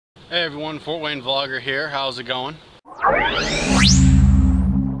Hey everyone, Fort Wayne Vlogger here. How's it going?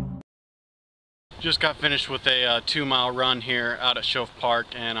 Just got finished with a 2-mile run here out at Shoaff Park,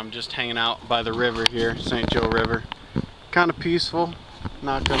 and I'm just hanging out by the river here, St. Joe River. Kind of peaceful,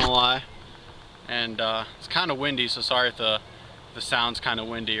 not gonna lie. And it's kind of windy, so sorry if the sound's kind of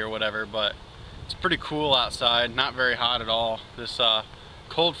windy or whatever, but it's pretty cool outside, not very hot at all. This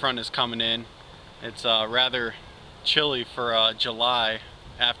cold front is coming in. It's rather chilly for July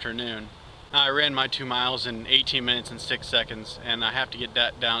afternoon. I ran my 2 miles in 18 minutes and 6 seconds, and I have to get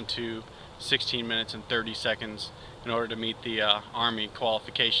that down to 16 minutes and 30 seconds in order to meet the Army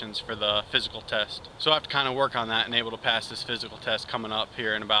qualifications for the physical test. So I have to kind of work on that and able to pass this physical test coming up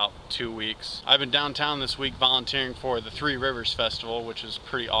here in about 2 weeks. I've been downtown this week volunteering for the Three Rivers Festival, which is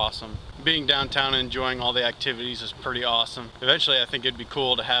pretty awesome. Being downtown and enjoying all the activities is pretty awesome. Eventually I think it'd be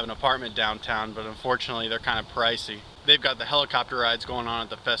cool to have an apartment downtown, but unfortunately they're kind of pricey. They've got the helicopter rides going on at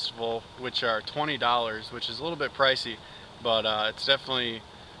the festival, which are $20, which is a little bit pricey, but it's definitely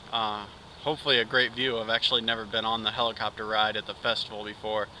hopefully a great view. I've actually never been on the helicopter ride at the festival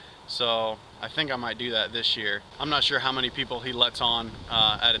before, so I think I might do that this year. I'm not sure how many people he lets on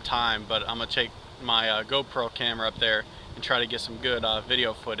at a time, but I'm gonna take my GoPro camera up there and try to get some good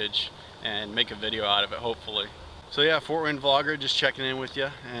video footage and make a video out of it, hopefully. So yeah, Fort Wayne Vlogger, just checking in with you,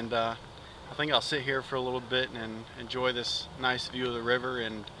 and I think I'll sit here for a little bit and enjoy this nice view of the river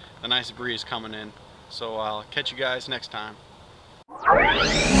and the nice breeze coming in. So I'll catch you guys next time.